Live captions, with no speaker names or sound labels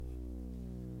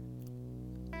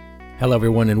Hello,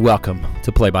 everyone, and welcome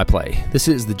to Play by Play. This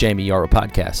is the Jamie Yarrow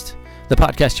Podcast, the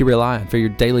podcast you rely on for your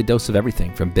daily dose of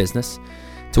everything from business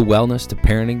to wellness to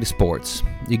parenting to sports.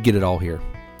 You get it all here.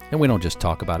 And we don't just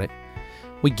talk about it,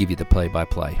 we give you the play by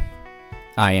play.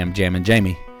 I am Jammin'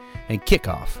 Jamie, and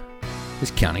kickoff is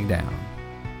counting down.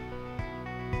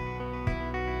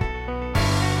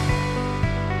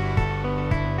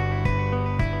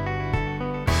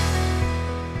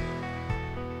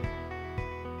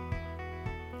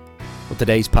 Well,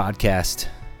 today's podcast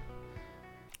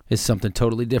is something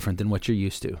totally different than what you're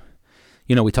used to.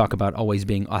 You know, we talk about always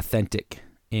being authentic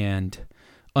and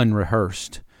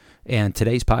unrehearsed. And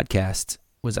today's podcast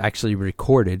was actually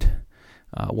recorded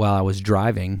while I was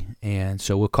driving. And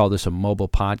so we'll call this a mobile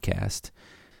podcast.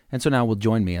 And so now will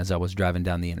join me as I was driving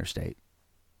down the interstate.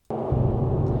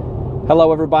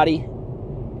 Hello, everybody,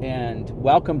 and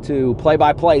welcome to Play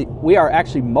by Play. We are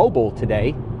actually mobile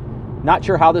today. Not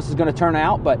sure how this is going to turn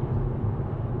out, but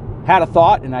had a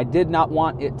thought, and I did not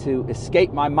want it to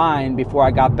escape my mind before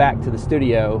I got back to the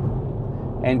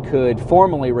studio and could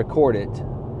formally record it.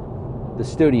 The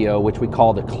studio, which we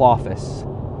call the Cloffice.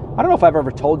 I don't know if I've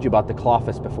ever told you about the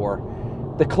Cloffice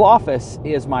before. The Cloffice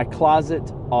is my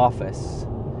closet office.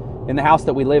 In the house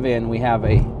that we live in, we have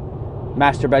a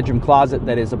master bedroom closet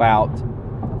that is about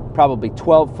probably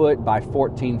 12 foot by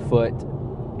 14 foot.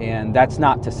 And that's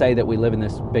not to say that we live in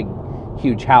this big,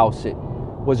 huge house. It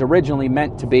was originally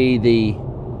meant to be the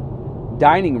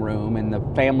dining room, and the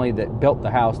family that built the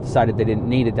house decided they didn't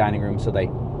need a dining room, so they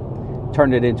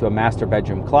turned it into a master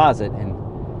bedroom closet, and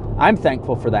I'm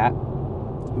thankful for that.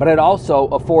 But it also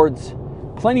affords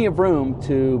plenty of room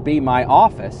to be my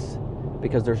office,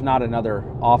 because there's not another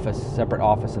separate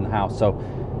office in the house. So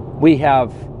we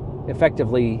have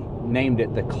effectively named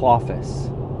it the Cloffice,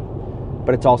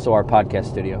 but it's also our podcast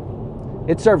studio.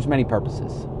 It serves many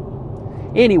purposes.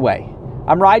 Anyway,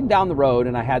 I'm riding down the road,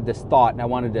 and I had this thought, and I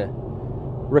wanted to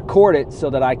record it so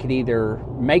that I could either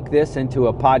make this into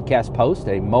a podcast post,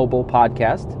 a mobile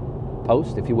podcast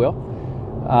post, if you will,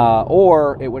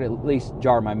 or it would at least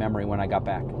jar my memory when I got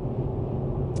back.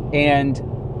 And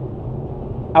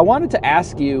I wanted to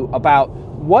ask you about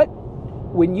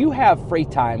when you have free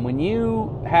time, when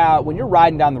you're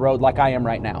riding down the road like I am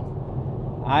right now.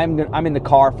 I'm in the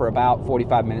car for about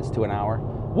 45 minutes to an hour.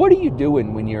 What are you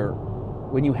doing when you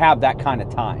have that kind of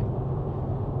time?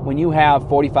 When you have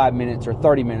 45 minutes or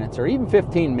 30 minutes or even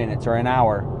 15 minutes or an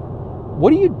hour,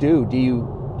 what do you do? Do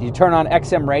you turn on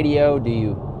XM radio? Do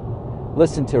you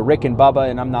listen to Rick and Bubba?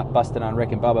 And I'm not busting on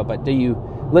Rick and Bubba, but do you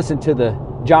listen to the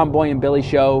John Boy and Billy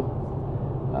show?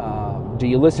 Do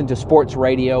you listen to sports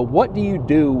radio? What do you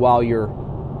do while you're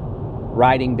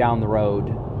riding down the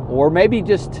road? Or maybe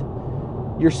just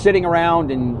you're sitting around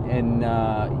and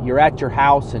you're at your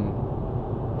house, and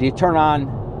do you turn on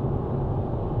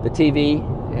the TV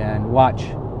and watch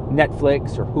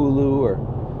Netflix or Hulu or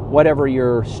whatever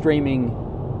your streaming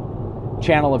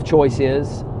channel of choice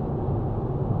is?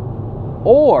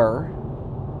 Or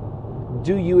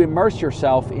do you immerse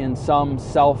yourself in some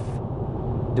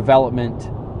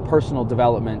self-development, personal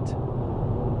development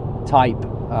type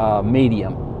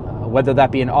medium, whether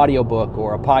that be an audiobook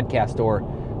or a podcast or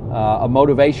a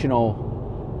motivational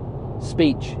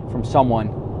speech from someone,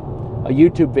 a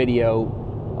YouTube video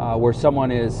where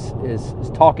someone is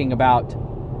talking about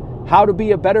how to be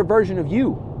a better version of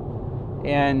you.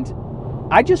 And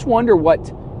I just wonder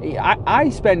what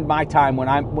I spend my time when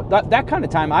that kind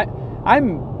of time.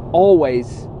 I'm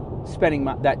always spending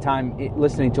that time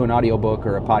listening to an audiobook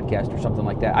or a podcast or something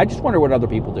like that. I just wonder what other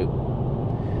people do,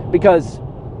 because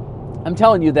I'm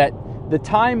telling you that the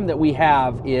time that we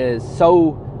have is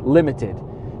so limited.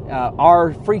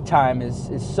 Our free time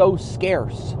is so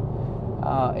scarce.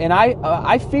 And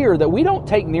I fear that we don't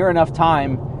take near enough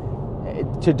time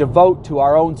to devote to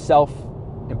our own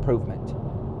self-improvement.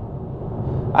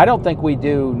 I don't think we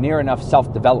do near enough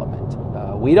self-development.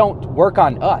 We don't work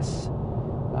on us.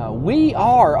 We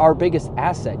are our biggest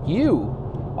asset. You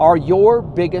are your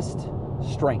biggest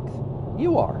strength.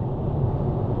 You are.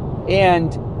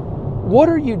 And what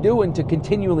are you doing to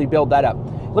continually build that up?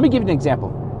 Let me give you an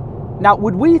example. Now,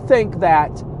 would we think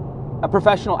that a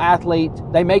professional athlete,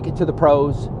 they make it to the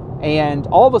pros, and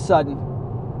all of a sudden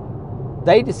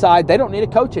they decide they don't need a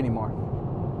coach anymore?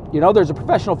 You know, there's a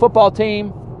professional football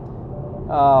team,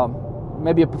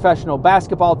 maybe a professional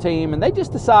basketball team, and they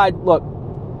just decide, look,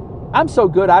 I'm so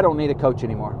good I don't need a coach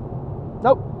anymore.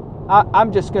 Nope,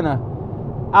 I'm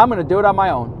gonna do it on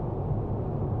my own.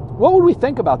 What would we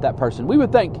think about that person? We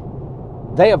would think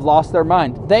they have lost their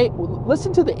mind.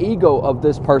 Listen to the ego of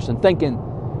this person, thinking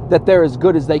that they're as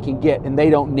good as they can get and they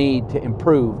don't need to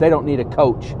improve. They don't need a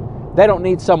coach. They don't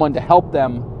need someone to help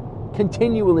them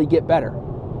continually get better.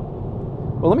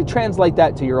 Well, let me translate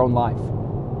that to your own life.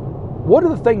 What are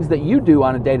the things that you do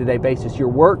on a day-to-day basis? Your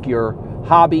work, your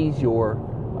hobbies, your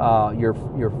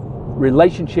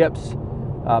relationships.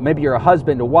 Maybe you're a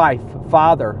husband, a wife, a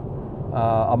father,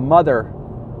 a mother,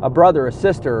 a brother, a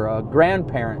sister, a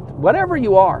grandparent, whatever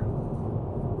you are.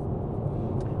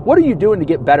 What are you doing to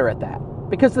get better at that?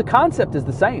 Because the concept is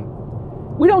the same.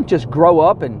 We don't just grow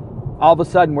up and all of a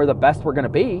sudden we're the best we're going to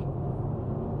be.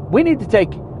 We need to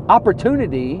take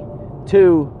opportunity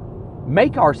to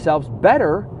make ourselves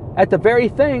better at the very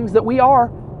things that we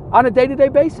are on a day-to-day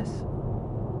basis.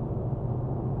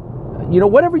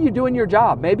 Whatever you do in your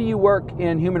job, maybe you work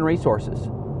in human resources.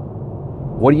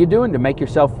 What are you doing to make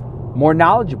yourself more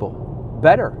knowledgeable,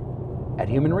 better at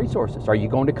human resources? Are you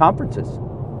going to conferences?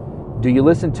 Do you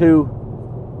listen to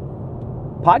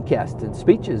podcasts and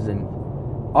speeches and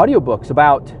audiobooks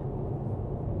about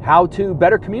how to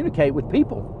better communicate with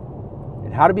people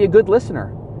and how to be a good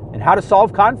listener and how to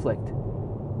solve conflict?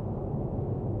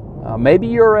 Maybe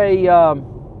you're a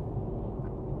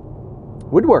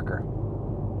woodworker.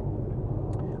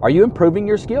 Are you improving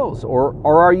your skills, or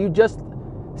are you just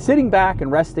sitting back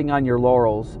and resting on your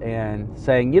laurels and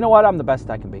saying, you know what, I'm the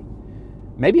best I can be?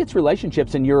 Maybe it's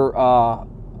relationships and you're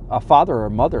a father or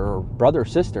mother or brother or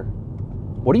sister.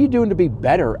 What are you doing to be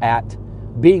better at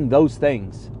being those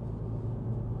things?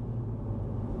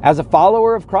 As a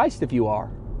follower of Christ, if you are,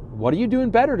 what are you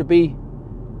doing better to be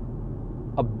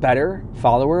a better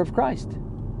follower of Christ?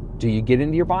 Do you get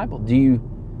into your Bible? Do you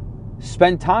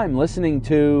spend time listening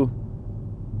to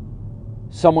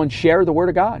someone share the Word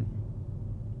of God?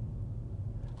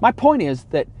 My point is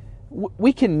that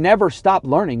we can never stop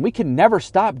learning. We can never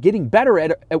stop getting better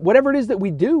at whatever it is that we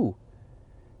do.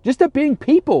 Just at being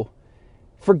people.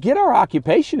 Forget our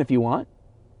occupation if you want.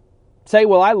 Say,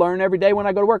 well, I learn every day when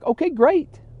I go to work. Okay,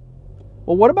 great.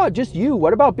 Well, what about just you?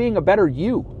 What about being a better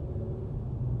you?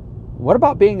 What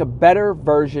about being a better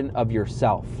version of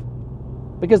yourself?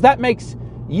 Because that makes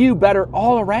you better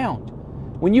all around.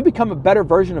 When you become a better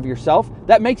version of yourself,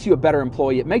 that makes you a better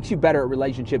employee. It makes you better at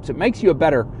relationships. It makes you a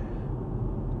better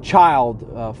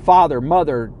child, father,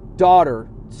 mother, daughter,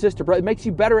 sister, brother. It makes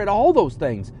you better at all those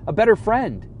things. A better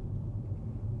friend.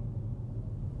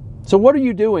 So what are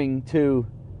you doing to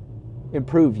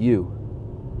improve you?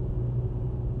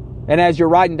 And as you're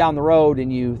riding down the road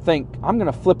and you think, I'm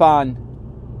going to flip on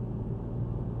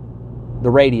the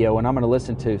radio and I'm going to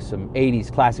listen to some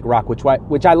 80s classic rock,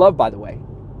 which I love, by the way.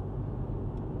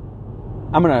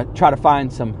 I'm going to try to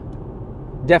find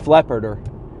some Def Leppard or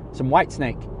some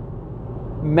Whitesnake.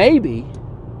 Maybe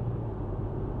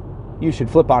you should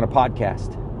flip on a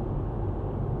podcast.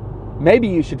 Maybe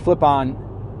you should flip on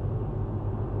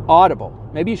Audible.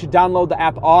 Maybe you should download the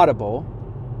app Audible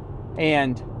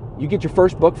and you get your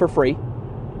first book for free.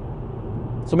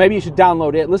 So maybe you should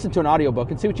download it, listen to an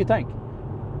audiobook and see what you think.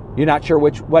 You're not sure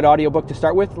what audiobook to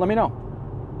start with? Let me know.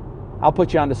 I'll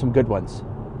put you onto some good ones.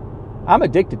 I'm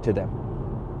addicted to them.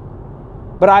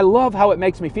 But I love how it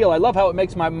makes me feel. I love how it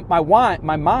makes my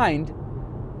mind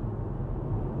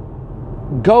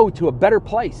go to a better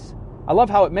place. I love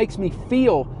how it makes me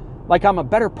feel like I'm a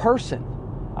better person.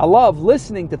 I love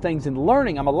listening to things and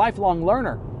learning. I'm a lifelong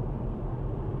learner.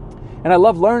 And I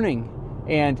love learning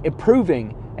and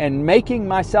improving and making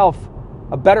myself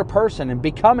a better person and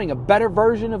becoming a better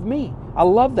version of me. I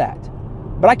love that.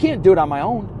 But I can't do it on my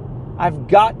own. I've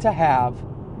got to have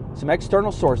some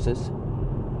external sources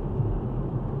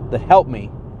that help me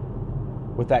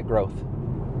with that growth.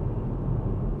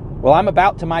 Well, I'm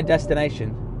about to my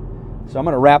destination, so I'm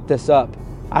going to wrap this up.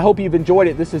 I hope you've enjoyed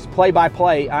it. This is Play by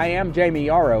Play. I am Jamie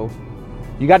Yarrow.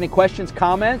 You got any questions,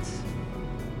 comments?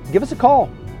 Give us a call.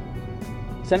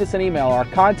 Send us an email. Our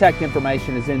contact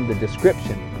information is in the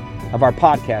description of our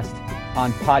podcast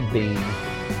on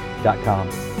podbean.com.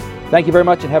 Thank you very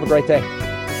much and have a great day.